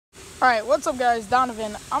Alright, what's up guys,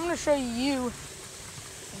 Donovan. I'm going to show you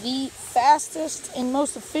the fastest and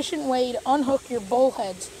most efficient way to unhook your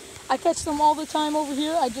bullheads. I catch them all the time over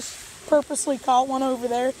here. I just purposely caught one over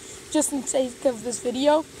there just in sake of this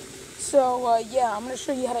video. So yeah, I'm going to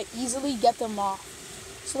show you how to easily get them off.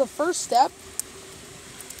 So the first step,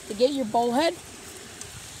 to get your bullhead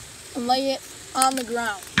and lay it on the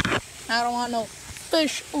ground. I don't want no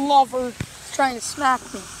fish lover trying to smack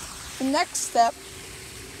me. The next step,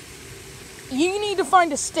 you need to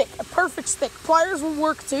find a stick, a perfect stick. Pliers will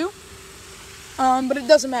work too, but it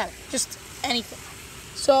doesn't matter, just anything.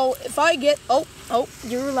 So if I get, oh,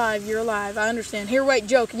 you're alive, I understand. Here, wait,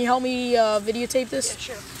 Joe, can you help me videotape this?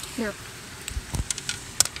 Yeah, sure. Here.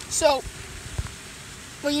 So,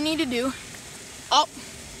 what you need to do, you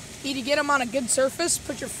need to get them on a good surface,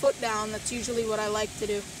 put your foot down, that's usually what I like to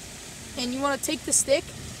do. And you want to take the stick,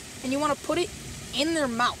 and you want to put it in their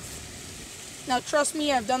mouth. Now trust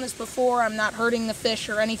me, I've done this before, I'm not hurting the fish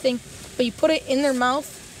or anything, but you put it in their mouth,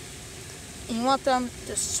 and you want them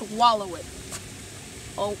to swallow it.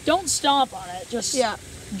 Oh, don't stomp on it, just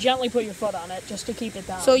gently put your foot on it, just to keep it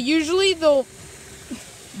down. So usually they'll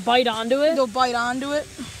bite onto it? They'll bite onto it.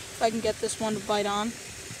 If I can get this one to bite on.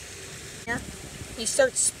 Here. You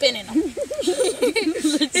start spinning them.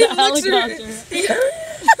 It's a helicopter.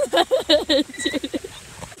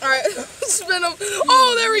 Alright, spin him.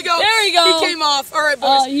 Oh, there we go. There we go. He came off. Alright,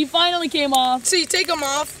 boys. He finally came off. So you take him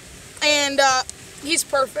off, and he's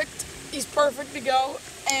perfect. He's perfect to go.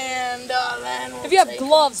 And then we'll if you have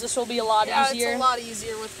gloves, this will be a lot easier. Yeah, it's a lot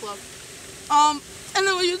easier with gloves. And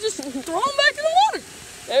then you just throw him back in the water.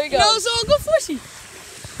 There we go. So I'll go fishy.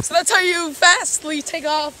 So that's how you fastly take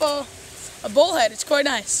off a bullhead. It's quite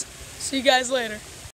nice. See you guys later.